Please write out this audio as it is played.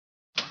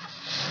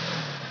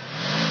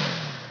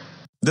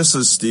This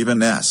is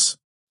Stephen S.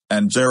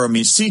 and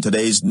Jeremy C.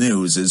 Today's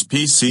news is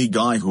PC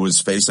guy who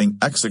is facing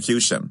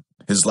execution.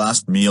 His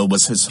last meal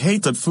was his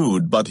hated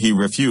food, but he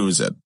refused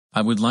it.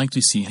 I would like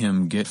to see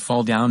him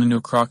fall down in a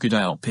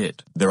crocodile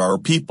pit. There are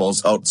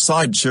peoples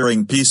outside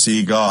cheering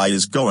PC guy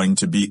is going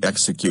to be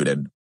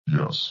executed.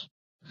 Yes,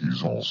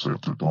 he's all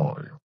set to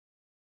die.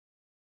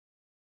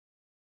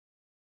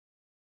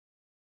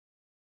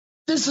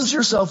 This is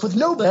yourself with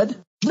no bed,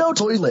 no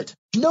toilet,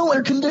 no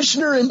air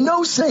conditioner, and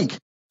no sink.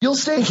 You'll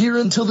stay here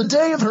until the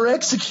day of her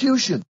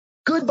execution.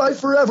 Goodbye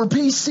forever,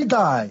 PC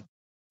guy.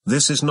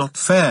 This is not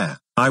fair.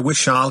 I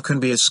wish I can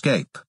be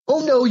escape.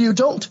 Oh no, you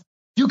don't.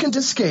 You can't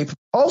escape.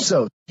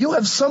 Also, you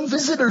have some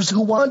visitors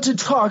who want to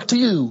talk to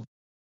you.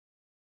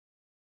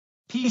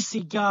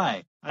 PC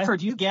guy, I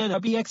heard you gonna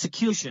be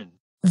execution.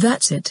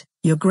 That's it.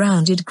 You're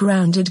grounded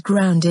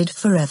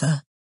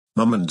forever.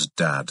 Mum and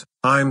Dad,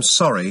 I'm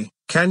sorry.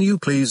 Can you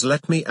please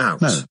let me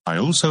out? No, I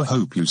also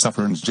hope you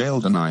suffer and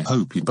jailed, and I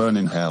hope you burn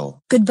in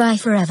hell. Goodbye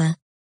forever.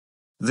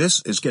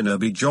 This is gonna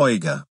be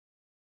Joyga.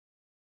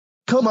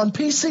 Come on,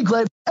 PC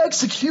Glad.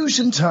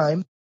 Execution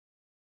time.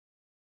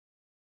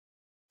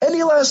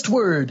 Any last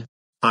word?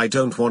 I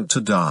don't want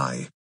to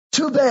die.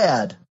 Too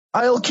bad.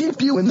 I'll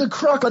keep you in the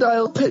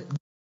crocodile pit.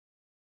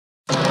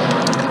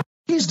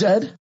 He's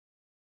dead.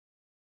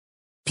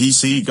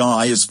 PC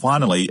guy is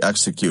finally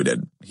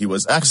executed. He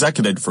was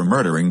executed for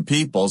murdering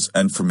peoples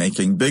and for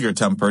making bigger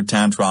temper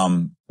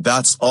tantrum.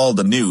 That's all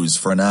the news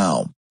for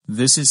now.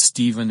 This is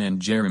Stephen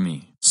and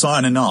Jeremy.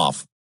 Signing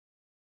off.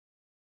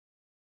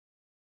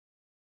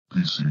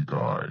 PC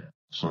guy,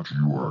 such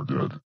you are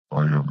dead.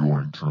 I am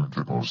going to turn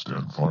to ghost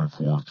in 5,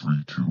 4,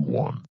 3, 2,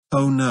 1.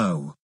 Oh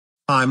no.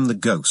 I'm the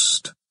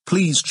ghost.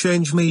 Please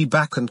change me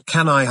back, and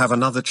can I have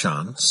another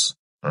chance?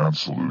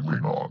 Absolutely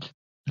not.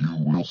 You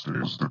will stay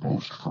as the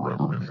ghost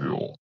forever in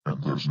hell,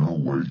 and there's no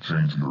way to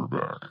change your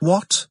back.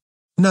 What?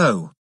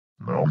 No.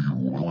 Now you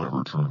will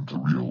ever turn to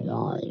real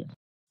world.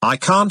 I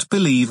can't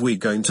believe we're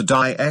going to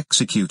die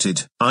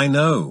executed. I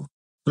know.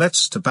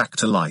 Let's to back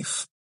to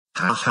life.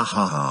 Ha ha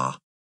ha ha.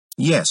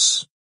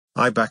 Yes.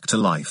 I back to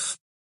life.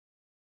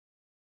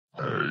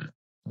 Hey,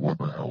 what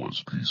the hell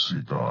is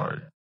PC guy?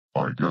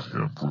 I get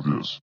him for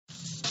this.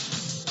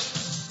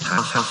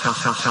 Ha ha ha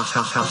ha ha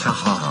ha ha ha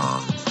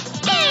ha.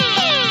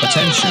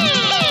 Attention!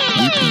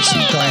 You PC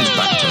guy is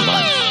back to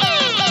life.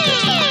 Get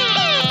him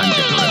and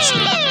get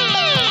arrested.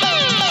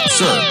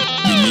 Sir,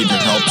 you need to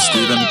help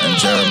Stephen and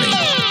Jeremy.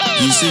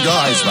 PC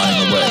guy's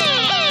running away.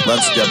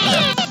 Let's get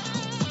him.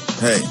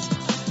 Hey,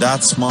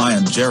 that's my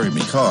and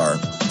Jeremy car.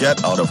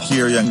 Get out of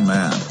here, young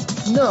man.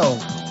 No,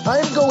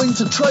 I'm going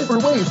to try for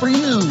way for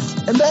you,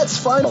 and that's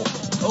final.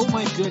 Oh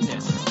my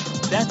goodness.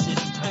 That's it.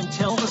 I'm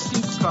telling the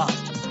stink crop.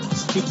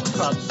 Stink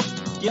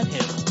crops. Get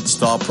him.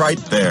 Stop right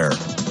there.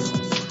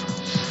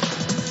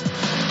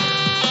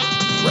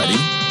 Ready?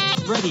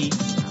 Ready.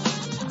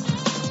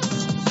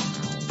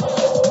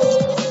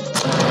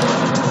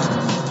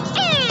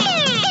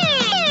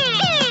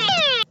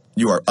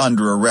 You are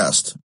under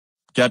arrest.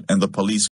 Get in the police